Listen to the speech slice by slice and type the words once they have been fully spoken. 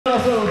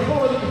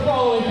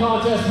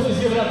contest, please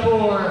give it up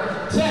for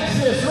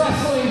Texas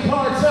Wrestling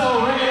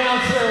Cartel ring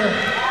announcer,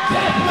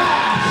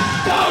 Deathmatch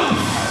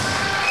Dose!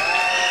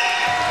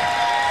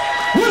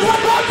 We're going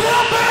to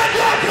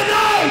Bandit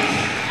tonight!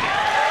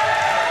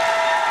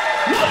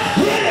 Let's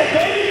get it,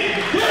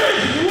 baby! There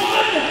is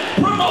one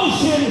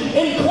promotion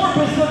in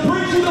Corpus that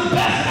brings you the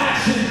best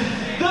action,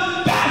 the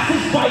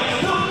fastest fights,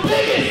 the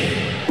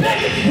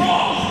biggest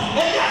brawls,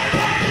 and that's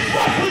Texas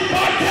Wrestling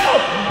Cartel!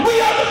 We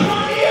are the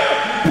premier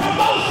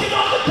promotion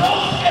on the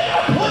coast, and I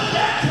put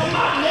that to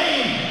my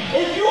name.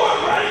 If you are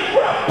ready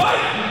for a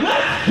fight,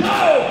 let's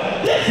go!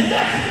 This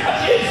next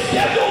match is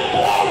scheduled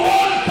for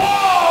one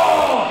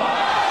fall!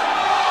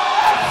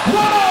 Let's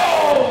go!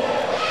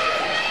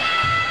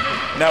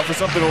 Now for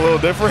something a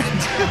little different,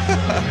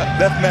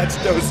 Deathmatch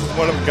Dose is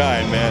one of a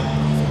kind, man.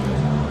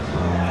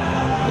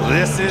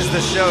 This is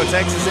the show,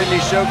 Texas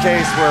Indie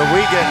Showcase, where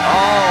we get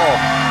all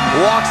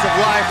walks of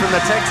life from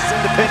the Texas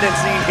independent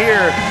scene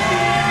here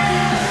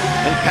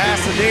in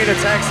Pasadena,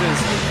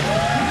 Texas.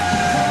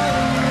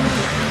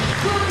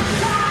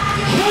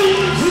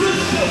 Welcome to the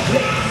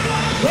showcase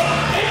from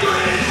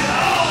Anchorage,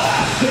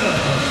 Alaska.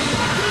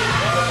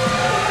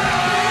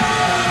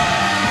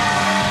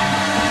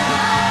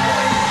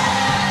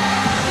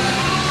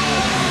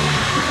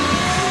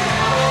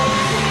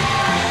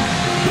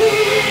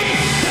 Being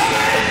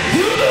summoned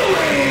to the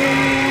ring.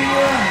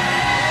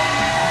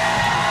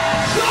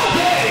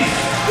 Showcase,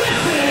 this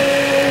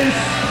is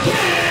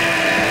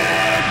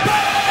Kid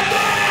Bandit!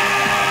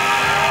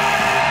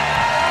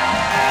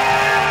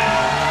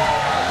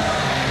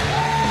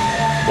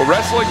 Well,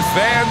 wrestling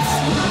fans,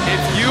 if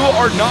you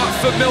are not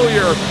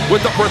familiar with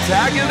the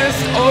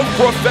protagonist of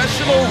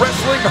professional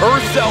wrestling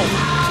herself,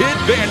 Kid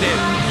Bandit,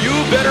 you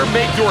better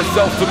make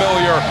yourself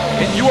familiar.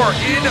 And you are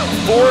in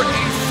for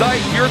a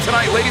sight here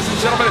tonight, ladies and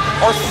gentlemen,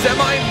 our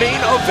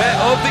semi-main event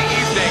of the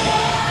evening.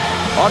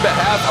 On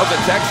behalf of the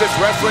Texas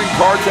Wrestling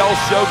Cartel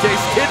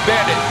Showcase, Kid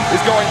Bandit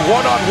is going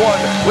one-on-one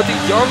with the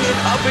young and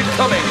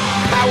up-and-coming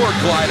power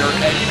glider,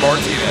 Eddie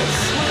Martinez.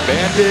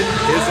 Bandit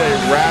is a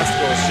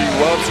rascal. She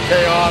loves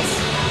chaos.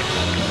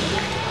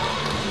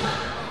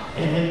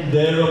 And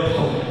their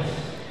opponent.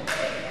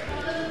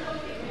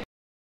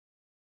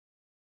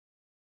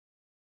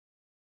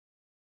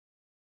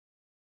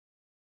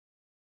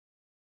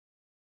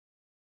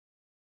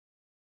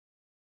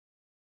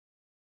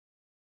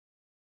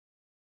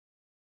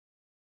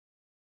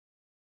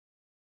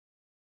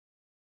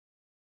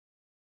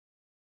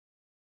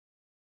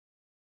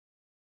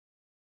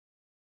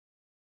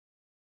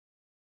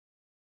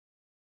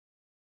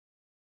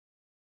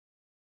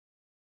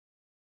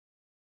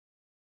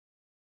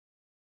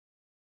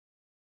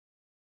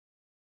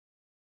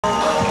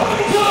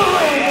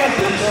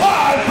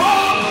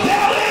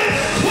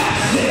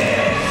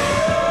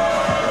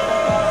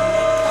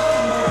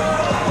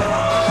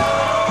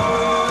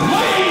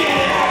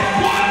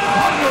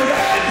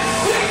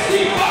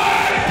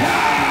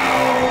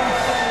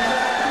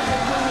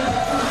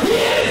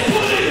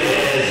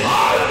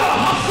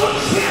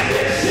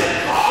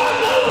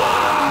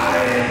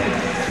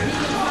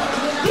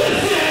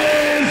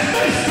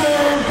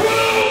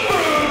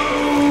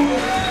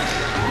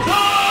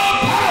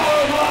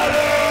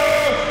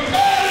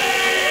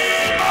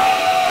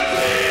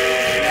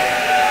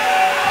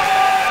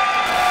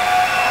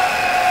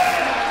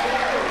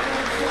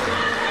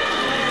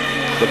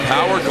 The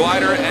power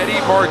glider, Eddie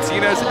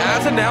Martinez,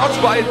 as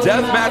announced by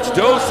Deathmatch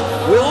Dose,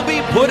 will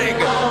be putting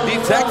the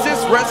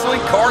Texas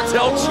Wrestling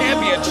Cartel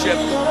Championship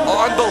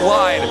on the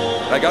line.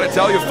 And I gotta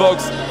tell you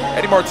folks,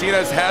 Eddie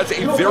Martinez has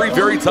a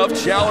very tough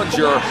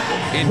challenger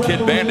in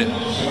Kid Bandit.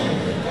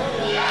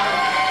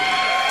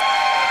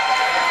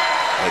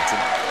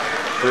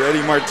 For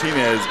Eddie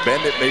Martinez,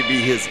 Bandit may be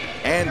his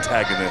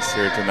antagonist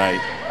here tonight.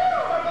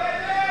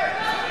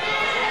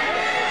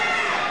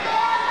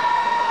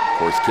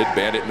 Of course, Kid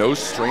Bandit, no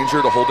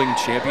stranger to holding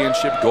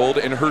championship gold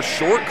in her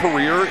short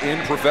career in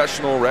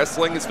professional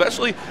wrestling,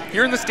 especially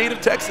here in the state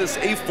of Texas,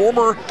 a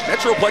former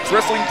Metroplex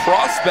Wrestling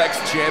Prospects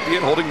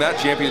champion, holding that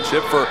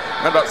championship for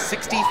about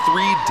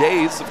 63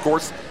 days. Of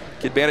course,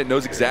 Kid Bandit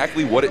knows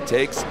exactly what it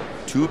takes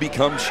to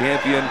become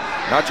champion,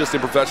 not just in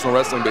professional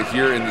wrestling, but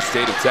here in the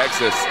state of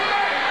Texas.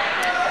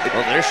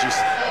 Well, there she's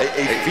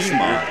a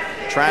female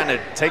trying to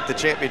take the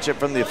championship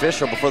from the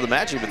official before the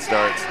match even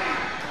starts.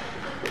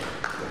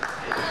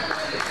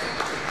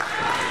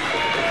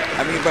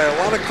 I mean, by a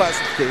lot of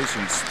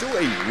classifications, still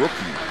a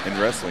rookie in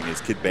wrestling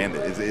is Kid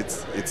Bandit.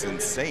 It's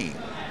insane.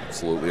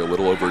 Absolutely, a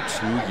little over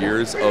 2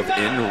 years of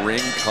in-ring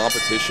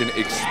competition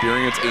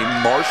experience, a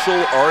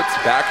martial arts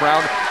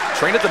background,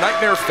 trained at the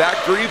Nightmare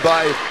Factory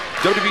by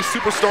WWE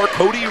superstar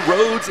Cody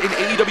Rhodes and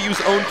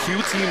AEW's own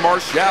QT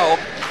Marshall,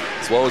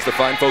 as well as the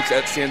fine folks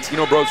at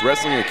Santino Bros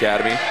Wrestling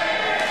Academy.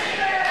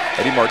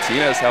 Eddie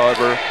Martinez,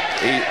 however,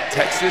 a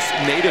Texas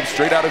native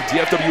straight out of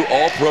DFW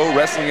All-Pro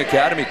Wrestling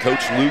Academy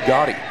coach Lou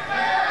Gotti.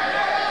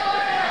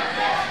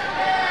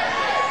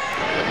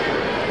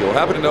 You'll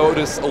happen to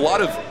notice a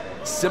lot of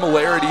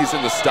similarities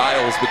in the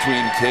styles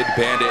between Kid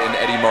Bandit and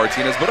Eddie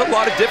Martinez, but a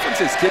lot of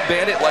differences. Kid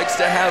Bandit likes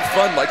to have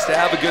fun, likes to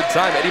have a good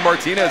time. Eddie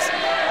Martinez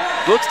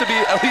looks to be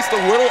at least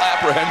a little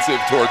apprehensive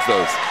towards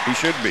those. He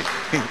should be.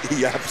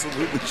 He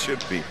absolutely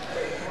should be.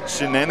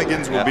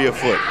 Shenanigans will be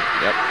afoot.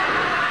 Yep.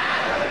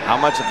 How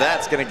much of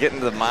that's going to get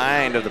into the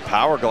mind of the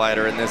power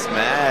glider in this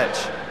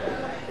match?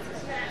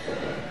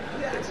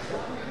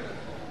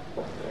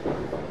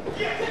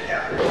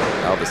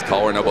 Now this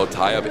collar and elbow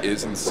tie-up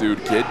is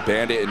ensued. Kid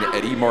Bandit and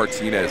Eddie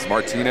Martinez.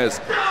 Martinez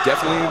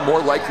definitely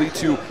more likely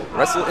to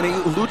wrestle in a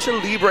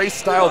lucha libre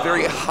style,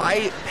 very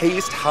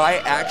high-paced,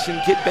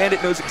 high-action. Kid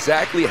Bandit knows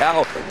exactly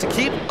how to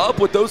keep up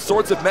with those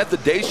sorts of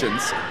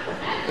methodations.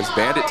 As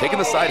Bandit taking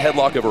the side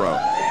headlock of her own.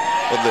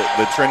 Well,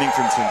 the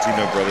Trennington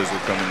Centino brothers will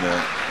come in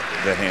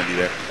the handy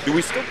there. Do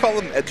we still call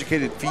them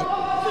educated feet?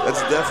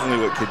 That's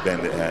definitely what Kid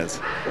Bandit has.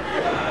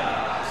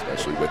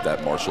 Especially with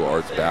that martial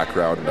arts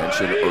background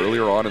mentioned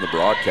earlier on in the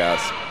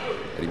broadcast.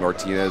 Eddie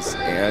Martinez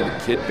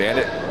and Kid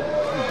Bandit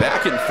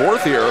back and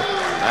forth here.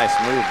 Nice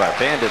move by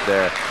Bandit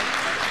there.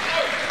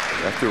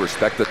 You have to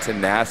respect the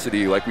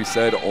tenacity. Like we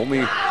said, only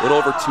a little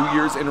over 2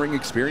 years in-ring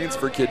experience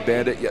for Kid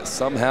Bandit, yet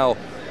somehow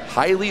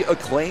highly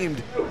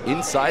acclaimed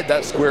inside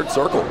that squared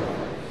circle.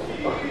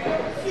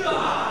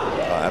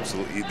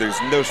 Absolutely. There's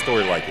no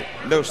story like it.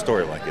 No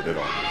story like it at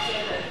all.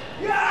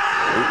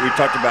 We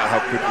talked about how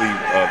quickly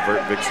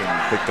Vert Vixen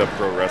picked up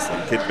pro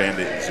wrestling. Kid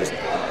Bandit is just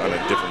on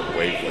a different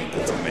wavelength.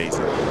 It's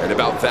amazing. And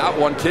about that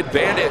one, Kid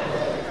Bandit.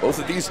 Both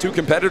of these two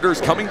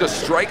competitors coming to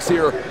strikes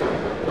here.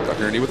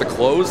 Ducking her knee with a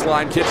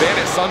clothesline. Kid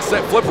Bandit,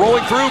 sunset flip,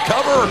 rolling through,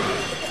 cover.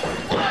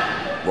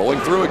 Rolling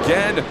through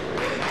again.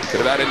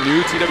 Could have had a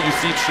new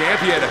TWC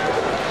champion.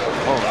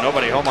 Oh,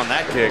 nobody home on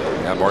that kick.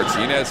 Yeah,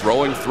 Martinez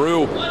rolling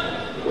through.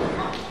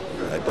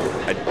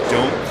 I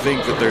don't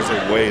think that there's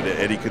a way that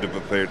Eddie could have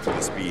prepared for the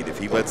speed. If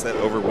he lets that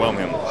overwhelm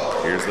him,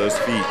 here's those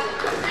feet.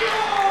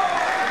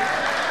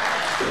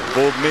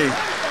 Fooled me.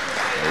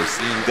 We're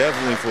seeing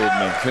definitely fooled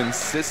me.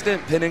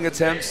 Consistent pinning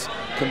attempts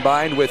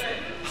combined with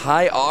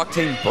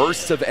high-octane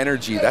bursts of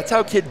energy. That's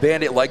how Kid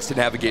Bandit likes to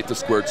navigate the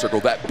squared circle.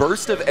 That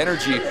burst of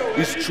energy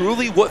is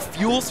truly what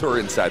fuels her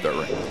inside the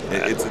ring.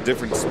 It's a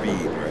different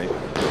speed, right?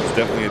 It's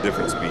definitely a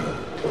different speed.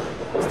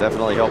 It's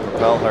definitely helped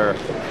propel her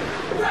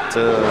to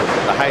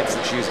the heights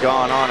that she's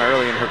gone on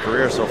early in her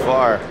career so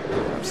far.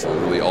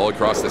 Absolutely, all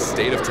across the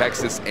state of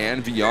Texas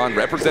and beyond,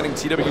 representing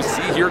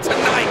TWC here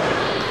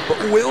tonight. But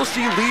will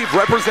she leave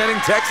representing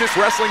Texas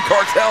Wrestling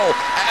Cartel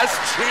as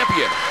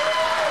champion?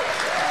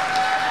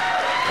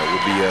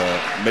 We'll be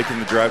making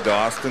the drive to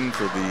Austin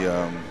for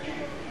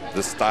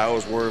the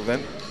Styles War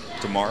event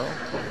tomorrow.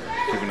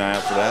 Keep an eye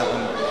out for that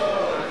one.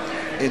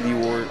 Indie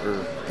Wars.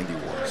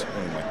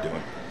 What am I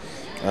doing?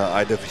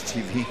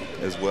 IWTV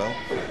as well.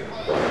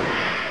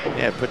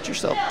 Yeah, put your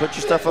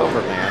stuff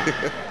over,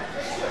 man.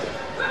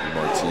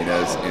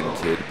 Martinez and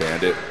Kid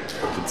Bandit.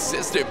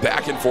 Consistent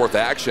back and forth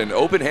action.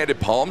 Open-handed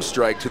palm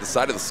strike to the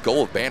side of the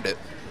skull of Bandit.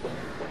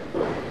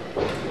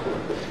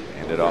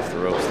 Bandit off the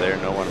ropes there.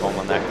 No one home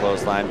on that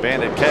clothesline.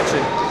 Bandit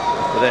catching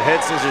with a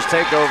head scissors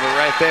takeover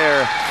right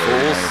there.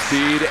 Full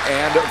speed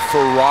and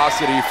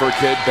ferocity for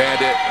Kid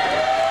Bandit.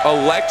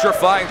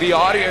 Electrifying the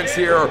audience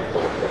here.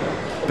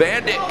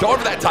 Bandit going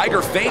for that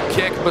tiger feint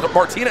kick, but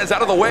Martinez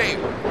out of the way.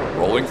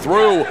 Rolling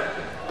through.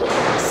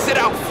 Sit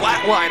out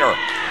flatliner.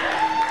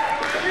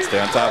 Stay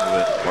on top of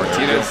it.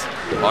 Martinez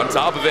on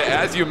top of it.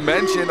 As you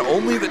mentioned,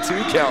 only the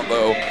 2 count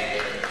though.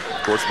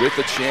 Of course, with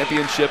the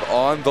championship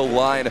on the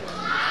line,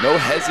 no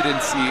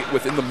hesitancy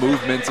within the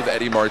movements of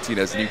Eddie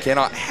Martinez, and you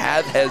cannot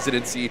have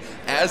hesitancy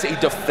as a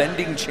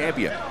defending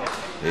champion.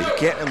 Yeah, you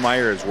can't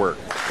admire his work,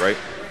 right?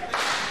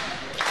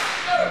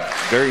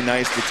 Very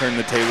nice to turn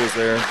the tables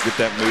there, get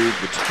that move,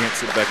 but you can't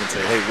sit back and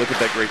say, hey, look at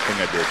that great thing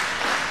I did.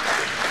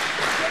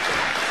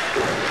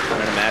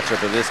 In a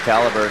matchup of this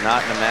caliber,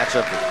 not in a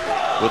matchup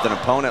with an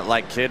opponent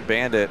like Kid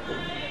Bandit.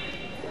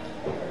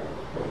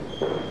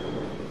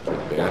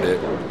 Kid Bandit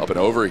up and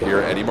over here.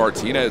 Eddie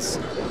Martinez,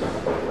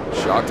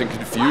 shocked in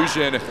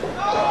confusion,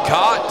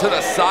 caught to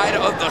the side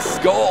of the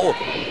skull.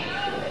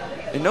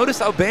 And notice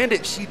how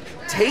Bandit, she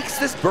takes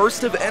this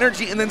burst of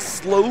energy and then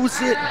slows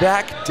it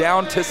back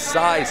down to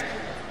size.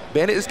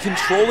 Bandit is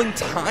controlling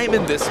time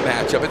in this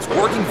matchup. It's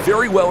working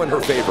very well in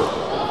her favor.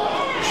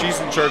 She's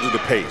in charge of the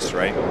pace,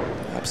 right?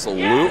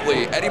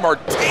 Absolutely. Eddie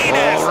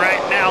Martinez. Oh,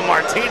 right now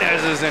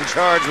Martinez is in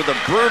charge with a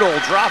brutal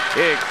drop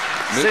kick,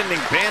 sending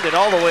Bandit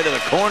all the way to the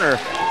corner.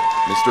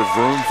 Mr.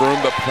 Vroom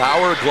Vroom, the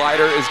power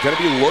glider, is going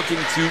to be looking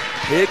to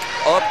pick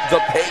up the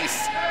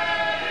pace.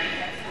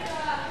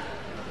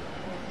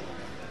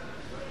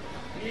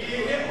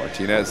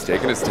 Martinez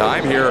taking his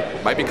time here.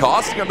 Might be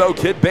costing him though.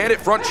 Kid Bandit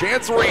front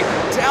chancery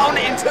down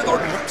into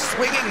the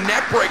swinging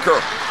neck breaker.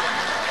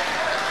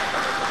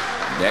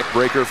 Neck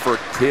breaker for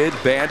Kid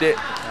Bandit.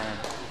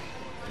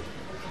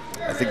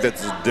 I think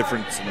that's the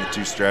difference in the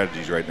 2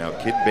 strategies right now.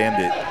 Kid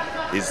Bandit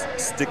is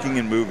sticking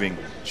and moving,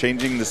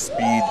 changing the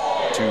speed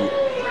to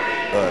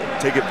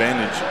take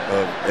advantage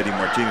of Eddie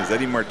Martinez.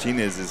 Eddie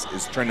Martinez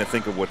is trying to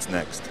think of what's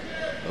next.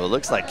 Well, it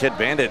looks like Kid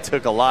Bandit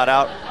took a lot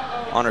out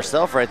on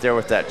herself right there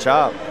with that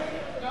chop.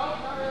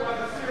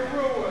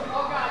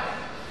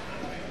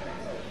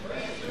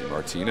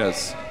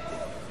 Martinez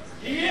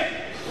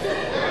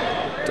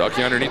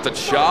Ducking underneath the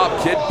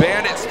chop. Kid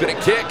Bandit, spinning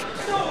kick.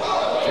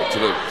 Kick to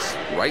the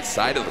right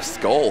side of the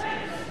skull.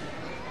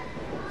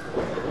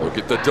 Look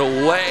at the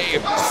delay.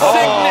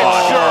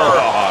 Signature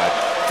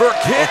for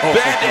Kid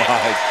Bandit. Oh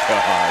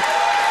my God.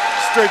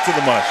 Straight to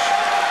the mush.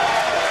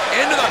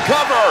 Into the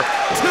cover.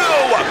 2.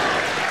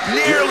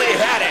 Nearly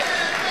had it.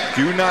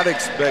 Do not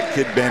expect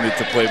Kid Bandit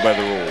to play by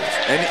the rules.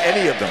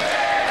 Any of them.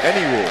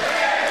 Any rule.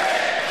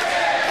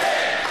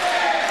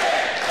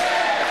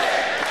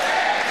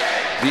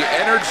 The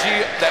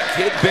energy that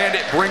Kid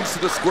Bandit brings to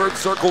the squared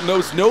circle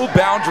knows no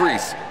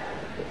boundaries.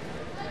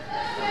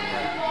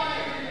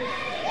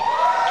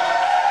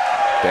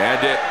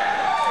 Bandit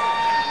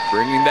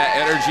bringing that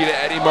energy to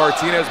Eddie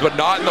Martinez, but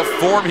not in the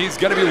form he's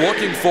going to be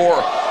looking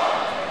for.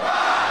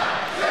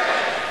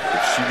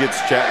 If she gets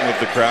chatting with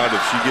the crowd,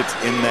 if she gets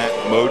in that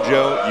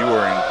mojo, you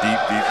are in deep,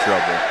 deep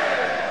trouble.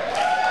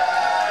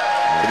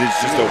 It is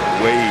just a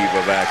wave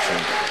of action.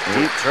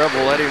 Deep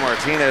trouble Eddie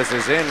Martinez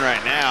is in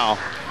right now.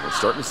 We're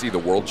starting to see the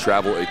world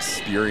travel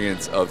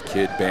experience of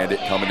Kid Bandit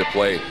come into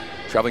play.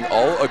 Traveling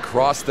all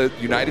across the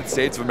United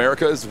States of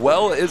America, as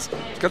well as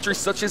countries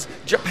such as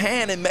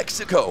Japan and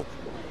Mexico.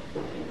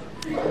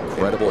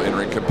 Incredible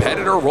in-ring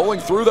competitor rolling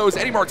through those.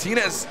 Eddie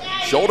Martinez,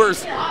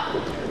 shoulders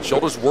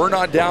were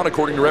not down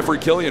according to referee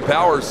Killian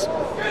Powers. A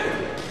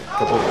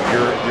couple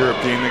of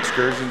European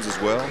excursions as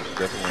well.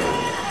 Definitely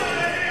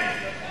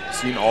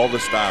seen all the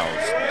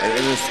styles.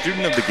 And a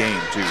student of the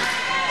game too.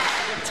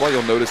 That's why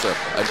you'll notice an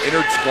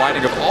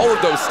intertwining of all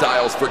of those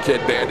styles for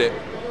Kid Bandit.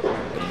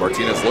 And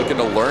Martinez looking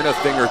to learn a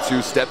thing or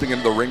two, stepping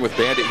into the ring with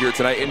Bandit here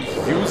tonight and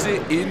use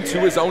it into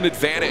his own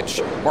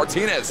advantage.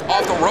 Martinez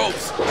off the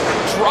ropes,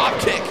 drop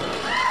kick,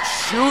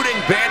 shooting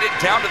Bandit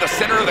down to the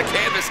center of the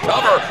canvas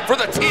cover for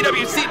the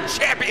TWC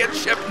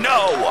Championship.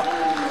 No!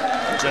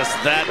 Just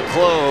that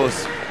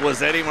close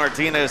was Eddie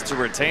Martinez to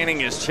retaining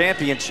his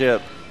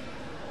championship.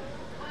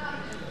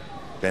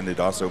 Bandit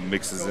also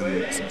mixes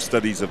in some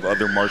studies of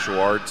other martial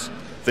arts,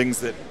 things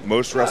that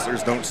most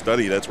wrestlers don't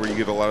study. That's where you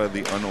get a lot of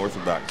the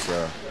unorthodox.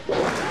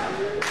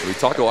 We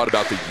talk a lot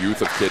about the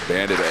youth of Kid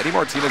Bandit. Eddie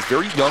Martinez,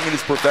 very young in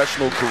his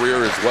professional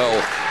career as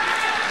well.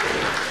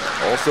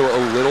 Also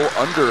a little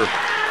under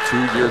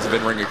 2 years of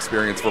in-ring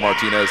experience for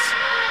Martinez.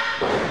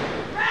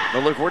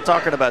 But look, we're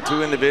talking about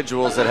two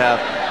individuals that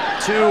have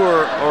 2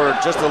 or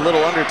just a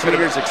little under 2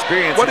 years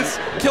experience. What is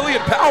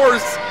Killian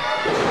Powers?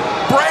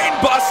 Brain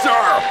buster!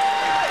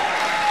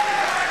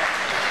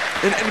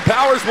 And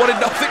Powers wanted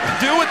nothing to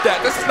do with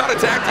that. This is not a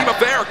tag team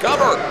affair.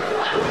 Cover.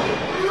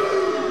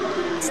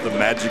 It's the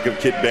magic of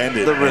Kid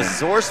Bandit. The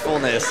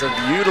resourcefulness of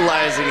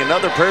utilizing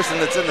another person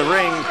that's in the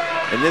ring,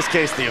 in this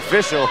case the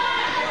official,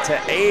 to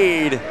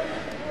aid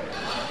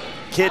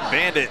Kid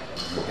Bandit.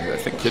 I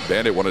think Kid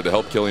Bandit wanted to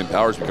help Killian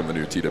Powers become the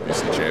new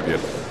TWC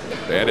champion.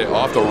 Bandit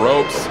off the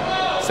ropes,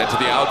 sent to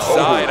the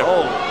outside.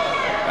 Oh.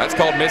 That's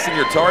called missing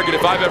your target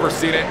if I've ever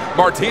seen it.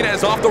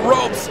 Martinez off the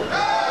ropes.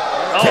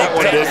 Kick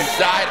to the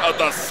side of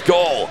the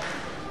skull.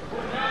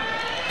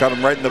 Got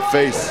him right in the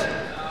face.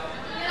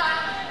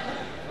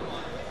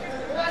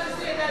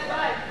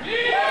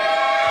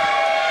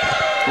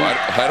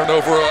 I don't know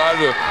if we're allowed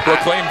to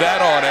proclaim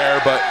that on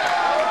air, but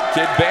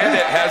Kid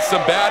Bandit has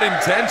some bad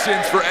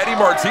intentions for Eddie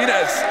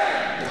Martinez.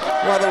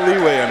 A lot of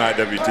leeway on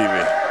IWTV.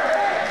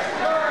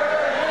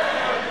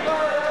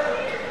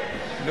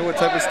 You know what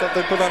type of stuff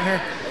they put on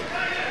here?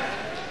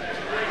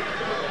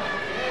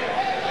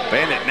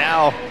 Bandit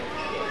now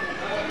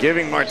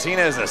giving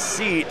Martinez a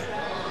seat.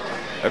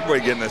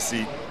 Everybody getting a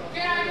seat.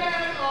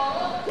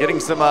 Getting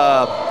some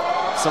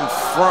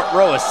front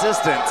row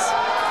assistance.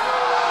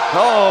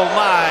 Oh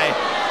my.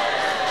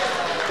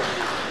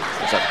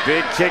 It's a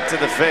big kick to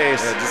the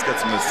face. Yeah, just got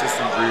some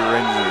assistance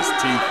rearranging his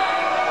teeth.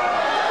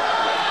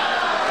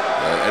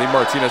 Eddie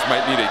Martinez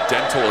might need a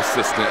dental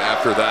assistant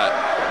after that.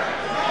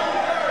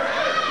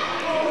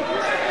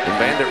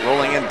 Bandit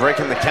rolling in,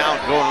 breaking the count,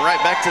 going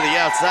right back to the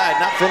outside,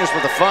 not finished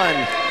with the fun.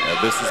 Yeah,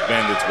 this is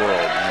Bandit's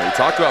world. We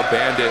talked about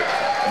Bandit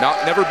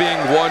never being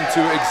one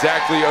to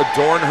exactly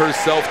adorn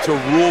herself to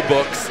rule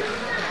books.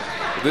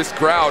 This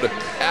crowd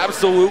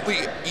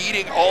absolutely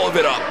eating all of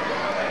it up.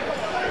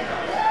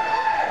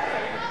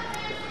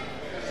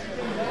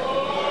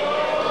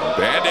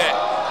 Bandit.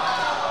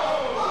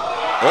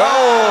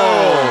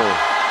 Oh!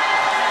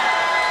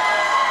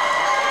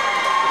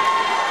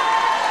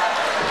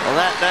 Well,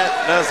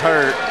 that does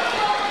hurt.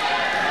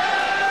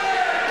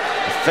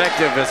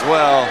 Effective as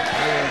well.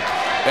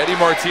 Eddie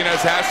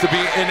Martinez has to be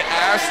in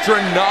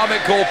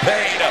astronomical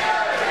pain.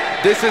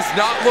 This is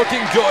not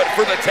looking good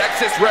for the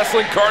Texas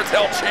Wrestling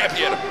Cartel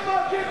champion.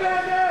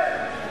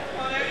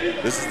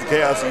 This is the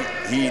chaos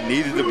he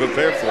needed to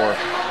prepare for.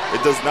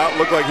 It does not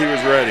look like he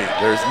was ready.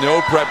 There's no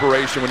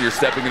preparation when you're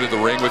stepping into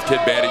the ring with Kid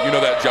Bandit. You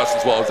know that just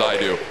as well as I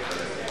do.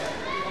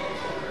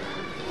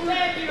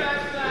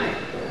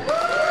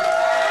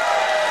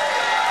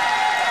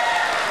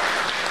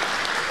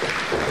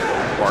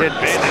 Kid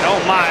Bandit,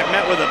 oh my,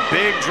 met with a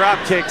big drop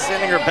kick,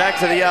 sending her back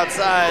to the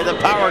outside. The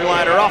power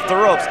glider off the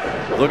ropes,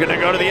 looking to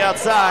go to the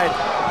outside.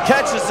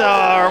 Catches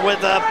her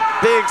with a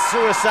big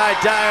suicide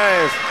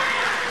dive.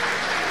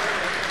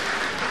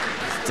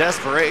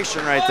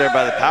 Desperation right there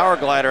by the power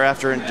glider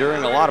after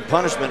enduring a lot of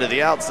punishment to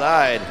the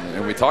outside.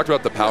 And we talked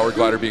about the power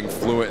glider being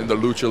fluent in the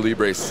lucha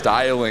libre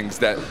stylings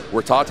that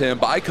were taught to him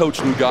by Coach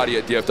Lou Gotti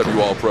at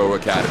DFW All Pro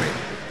Academy.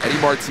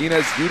 Eddie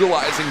Martinez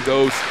utilizing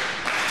those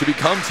to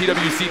become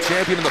TWC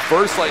champion in the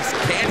first place.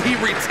 Can he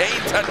retain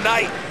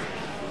tonight?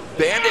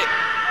 Bandit,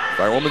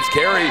 firewoman's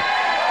carry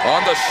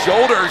on the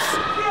shoulders.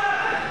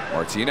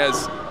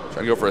 Martinez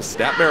trying to go for a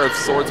snapmare of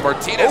sorts.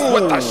 Martinez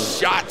with the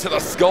shot to the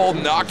skull,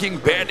 knocking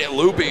Bandit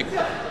loopy.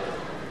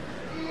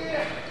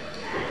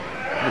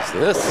 What is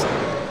this?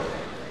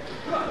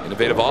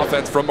 Innovative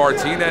offense from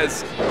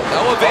Martinez.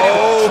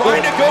 Elevated,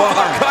 trying to go for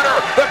the cutter.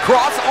 The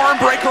cross arm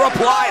breaker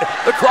applied.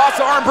 The cross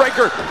arm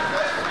breaker.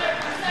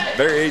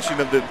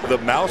 Variation of the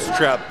mouse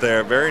trap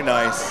there, very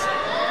nice.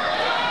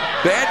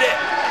 Bandit,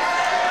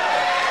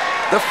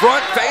 the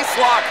front face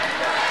lock.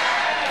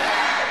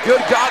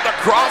 Good God, the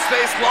cross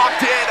face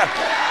locked in.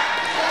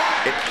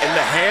 And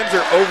the hands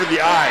are over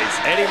the eyes.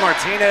 Eddie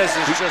Martinez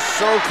is just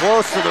so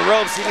close to the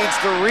ropes he needs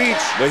to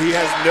reach. But he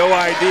has no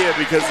idea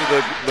because of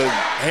the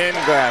hand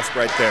grasp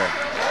right there.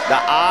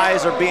 The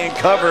eyes are being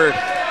covered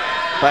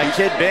by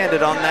Kid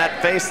Bandit on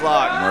that face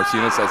lock.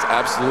 Martinez has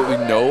absolutely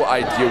no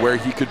idea where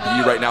he could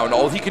be right now, and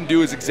all he can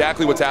do is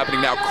exactly what's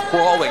happening now,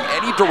 crawling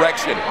any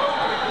direction.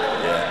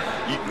 Yeah,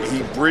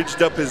 he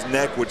bridged up his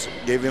neck, which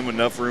gave him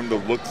enough room to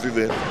look through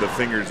the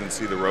fingers and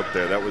see the rope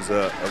there. That was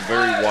a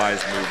very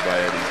wise move by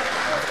Eddie.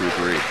 To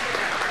agree.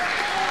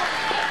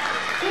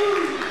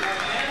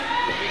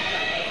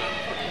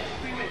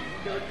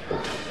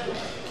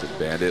 Kid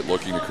Bandit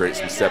looking to create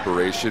some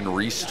separation,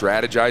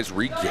 re-strategize,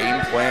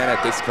 re-game plan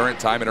at this current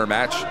time in our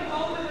match.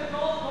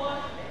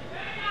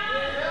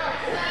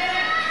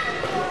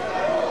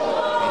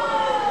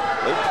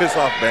 Don't piss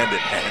off Bandit,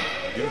 man.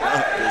 Do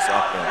not piss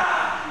off Bandit.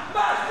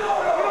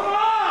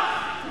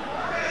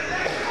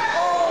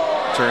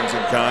 Turns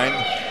in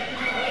kind.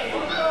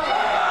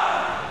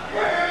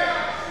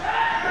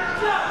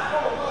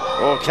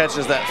 Oh,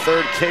 catches that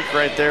third kick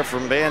right there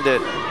from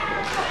Bandit.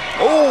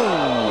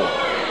 Oh!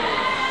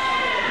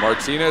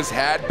 Martinez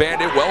had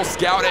Bandit well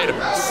scouted.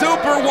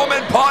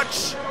 Superwoman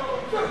punch!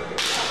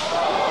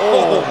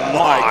 Oh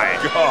my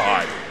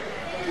God.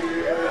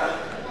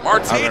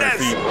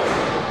 Martinez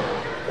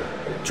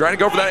trying to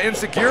go for that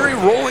enziguri,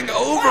 rolling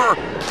over.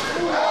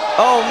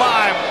 Oh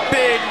my,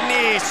 big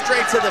knee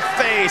straight to the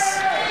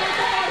face.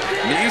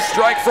 Knee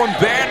strike from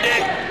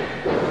Bandit.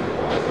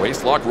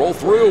 Waist lock roll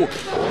through.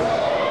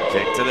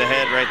 Kick to the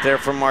head right there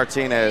from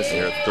Martinez.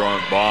 They're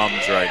throwing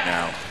bombs right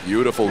now.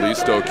 Beautiful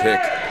Listo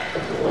kick.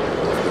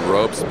 The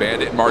ropes,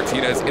 Bandit,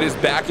 Martinez. It is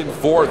back and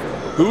forth.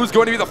 Who's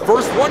going to be the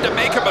first one to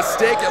make a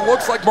mistake? It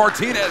looks like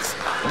Martinez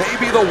may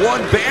be the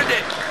one.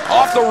 Bandit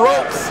off the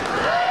ropes.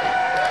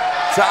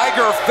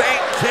 Tiger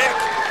feint kick.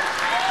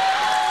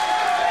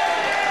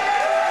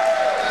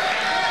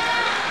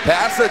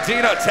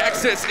 Pasadena,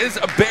 Texas is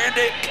a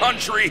Bandit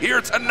country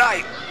here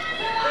tonight.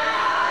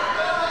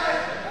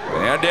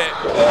 Bandit.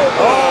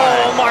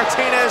 Oh,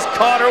 Martinez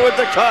caught her with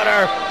the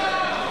cutter.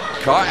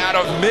 Caught out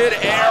of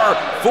midair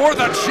for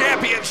the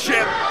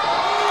championship.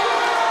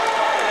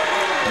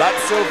 Not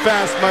so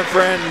fast, my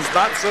friends,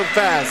 not so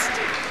fast.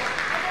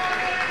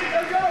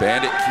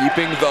 Bandit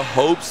keeping the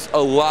hopes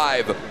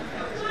alive.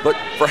 But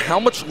for how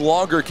much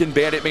longer can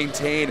Bandit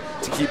maintain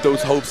to keep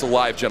those hopes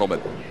alive,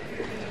 gentlemen?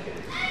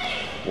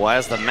 Well,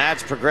 as the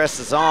match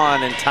progresses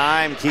on and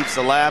time keeps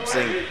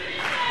elapsing.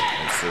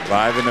 And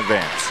survive and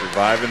advance,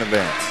 survive and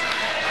advance.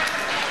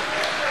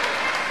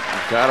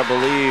 You've got to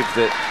believe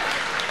that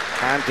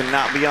time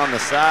cannot be on the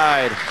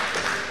side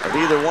of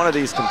either one of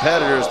these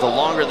competitors the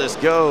longer this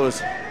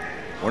goes.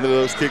 One of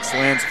those kicks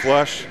lands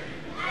flush,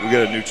 we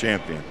got a new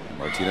champion.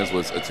 Martinez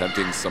was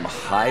attempting some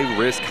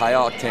high-risk,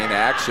 high-octane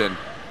action.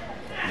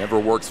 Never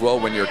works well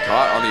when you're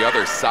caught on the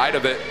other side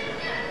of it.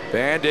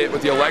 Bandit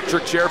with the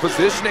electric chair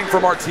positioning for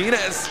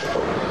Martinez.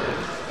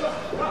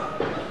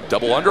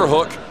 Double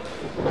underhook.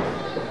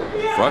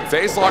 Front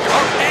face lock up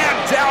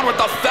and down with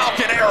the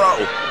Falcon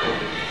Arrow.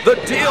 The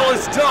deal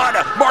is done.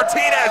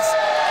 Martinez.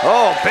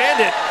 Oh,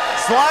 Bandit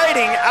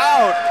sliding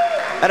out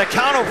at a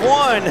count of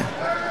one.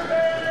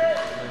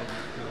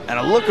 And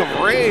a look of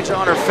rage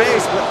on her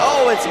face, but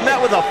oh, it's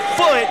met with a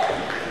foot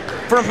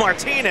from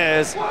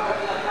Martinez.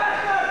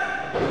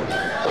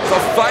 The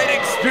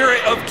fighting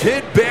spirit of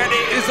Kid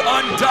Bandit is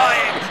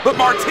undying, but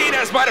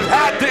Martinez might have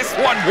had this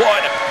one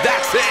won.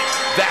 That's it.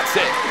 That's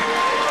it.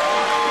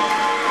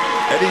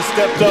 Eddie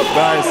stepped up,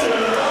 guys.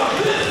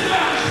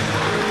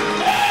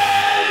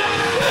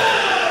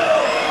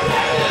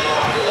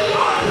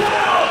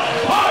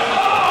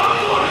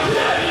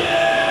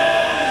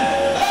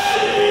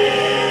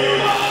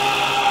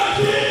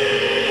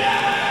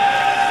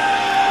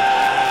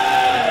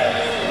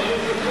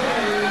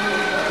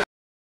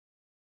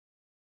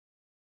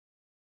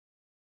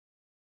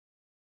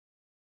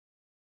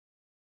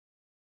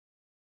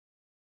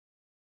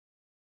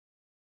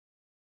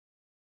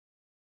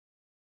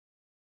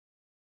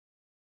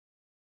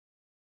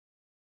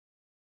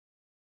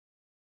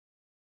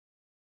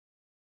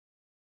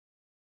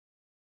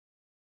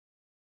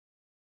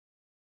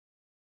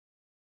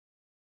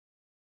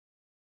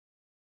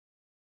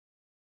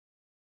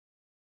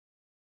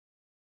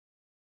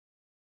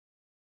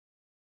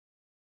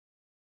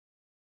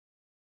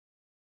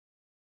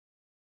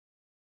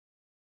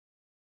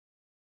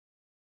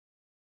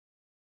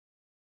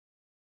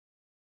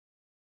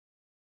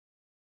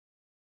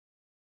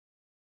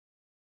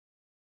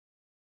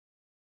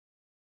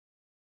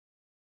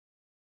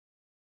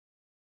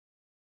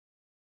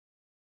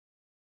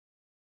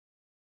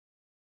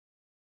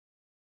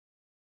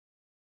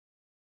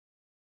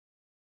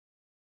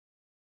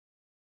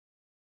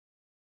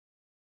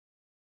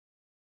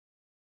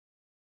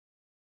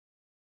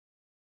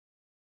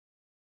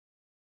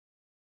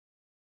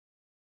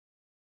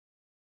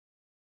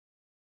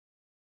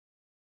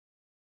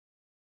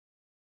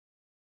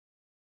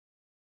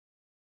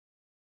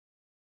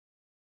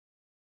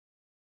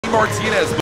 Martinez.